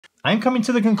I'm coming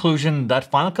to the conclusion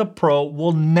that Final Cut Pro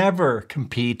will never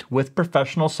compete with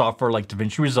professional software like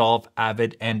DaVinci Resolve,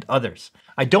 Avid, and others.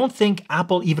 I don't think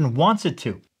Apple even wants it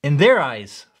to. In their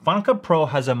eyes, Final Cut Pro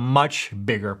has a much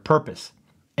bigger purpose.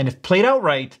 And if played out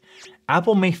right,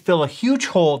 Apple may fill a huge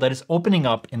hole that is opening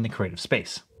up in the creative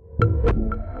space.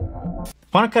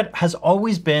 Final Cut has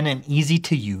always been an easy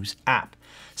to use app.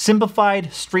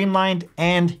 Simplified, streamlined,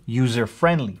 and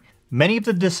user-friendly. Many of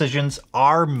the decisions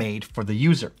are made for the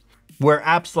user. Where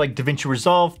apps like DaVinci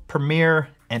Resolve, Premiere,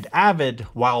 and Avid,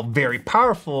 while very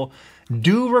powerful,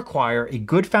 do require a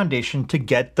good foundation to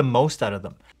get the most out of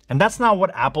them. And that's not what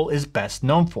Apple is best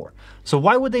known for. So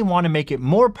why would they want to make it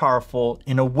more powerful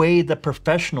in a way that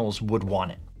professionals would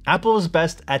want it? Apple is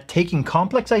best at taking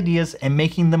complex ideas and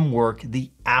making them work the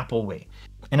Apple way.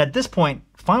 And at this point,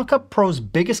 Final Cut Pro's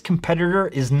biggest competitor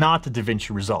is not the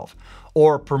DaVinci Resolve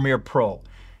or Premiere Pro.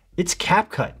 It's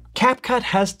CapCut. CapCut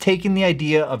has taken the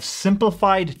idea of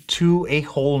simplified to a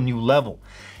whole new level.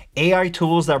 AI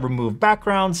tools that remove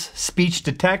backgrounds, speech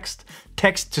to text,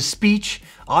 text to speech,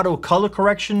 auto color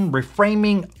correction,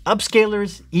 reframing,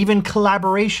 upscalers, even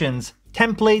collaborations,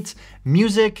 templates,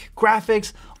 music,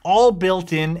 graphics, all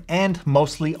built in and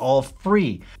mostly all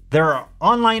free. There are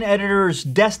online editors,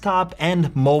 desktop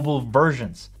and mobile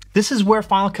versions. This is where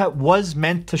Final Cut was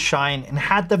meant to shine and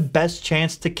had the best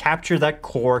chance to capture that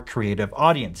core creative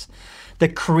audience, the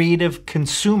creative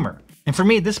consumer. And for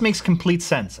me, this makes complete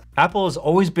sense. Apple has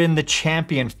always been the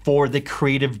champion for the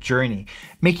creative journey,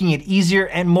 making it easier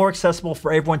and more accessible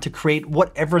for everyone to create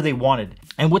whatever they wanted.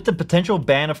 And with the potential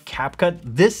ban of CapCut,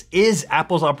 this is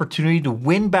Apple's opportunity to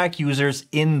win back users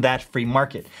in that free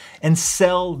market and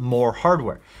sell more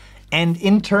hardware, and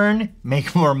in turn,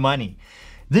 make more money.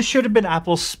 This should have been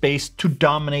Apple's space to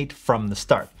dominate from the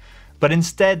start. But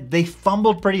instead, they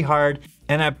fumbled pretty hard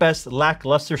and at best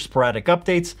lackluster sporadic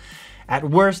updates. At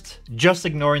worst, just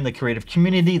ignoring the creative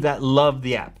community that loved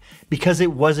the app because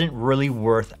it wasn't really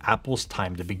worth Apple's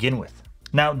time to begin with.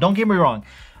 Now, don't get me wrong,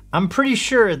 I'm pretty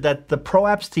sure that the Pro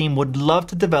Apps team would love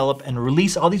to develop and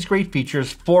release all these great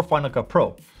features for Final Cut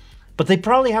Pro, but they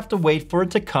probably have to wait for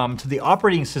it to come to the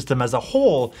operating system as a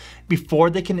whole before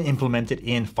they can implement it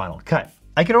in Final Cut.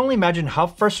 I can only imagine how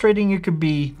frustrating it could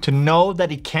be to know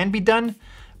that it can be done,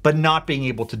 but not being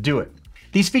able to do it.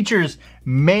 These features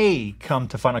may come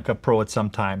to Final Cut Pro at some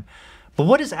time, but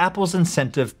what is Apple's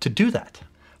incentive to do that?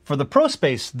 For the pro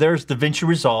space, there's DaVinci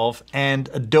Resolve and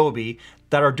Adobe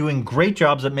that are doing great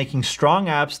jobs at making strong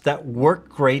apps that work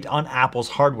great on Apple's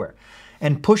hardware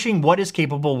and pushing what is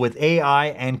capable with AI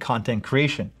and content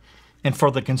creation. And for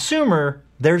the consumer,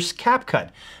 there's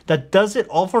CapCut that does it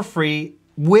all for free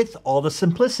with all the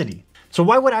simplicity. So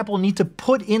why would Apple need to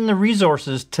put in the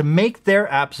resources to make their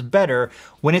apps better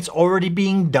when it's already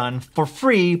being done for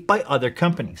free by other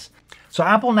companies? So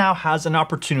Apple now has an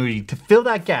opportunity to fill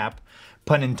that gap,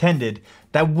 pun intended,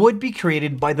 that would be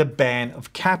created by the ban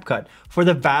of CapCut for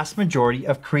the vast majority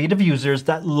of creative users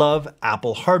that love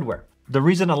Apple hardware. The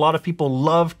reason a lot of people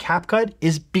love CapCut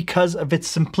is because of its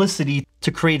simplicity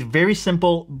to create very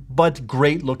simple but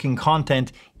great looking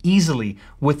content easily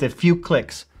with a few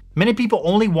clicks. Many people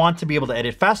only want to be able to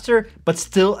edit faster, but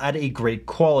still at a great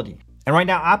quality. And right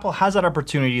now, Apple has that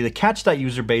opportunity to catch that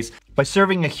user base by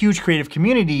serving a huge creative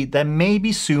community that may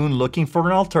be soon looking for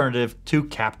an alternative to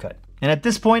CapCut. And at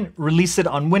this point, release it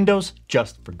on Windows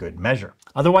just for good measure.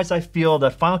 Otherwise, I feel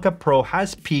that Final Cut Pro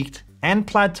has peaked and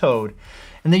plateaued,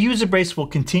 and the user base will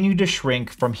continue to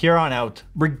shrink from here on out,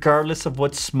 regardless of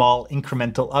what small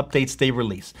incremental updates they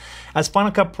release, as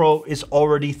Final Cut Pro is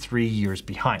already 3 years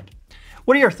behind.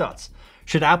 What are your thoughts?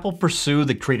 Should Apple pursue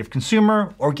the creative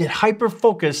consumer or get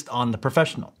hyper-focused on the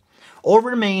professional? Or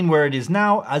remain where it is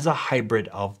now as a hybrid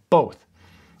of both?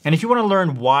 And if you want to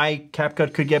learn why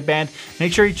CapCut could get banned,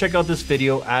 make sure you check out this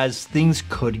video as things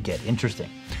could get interesting.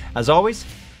 As always,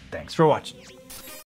 thanks for watching.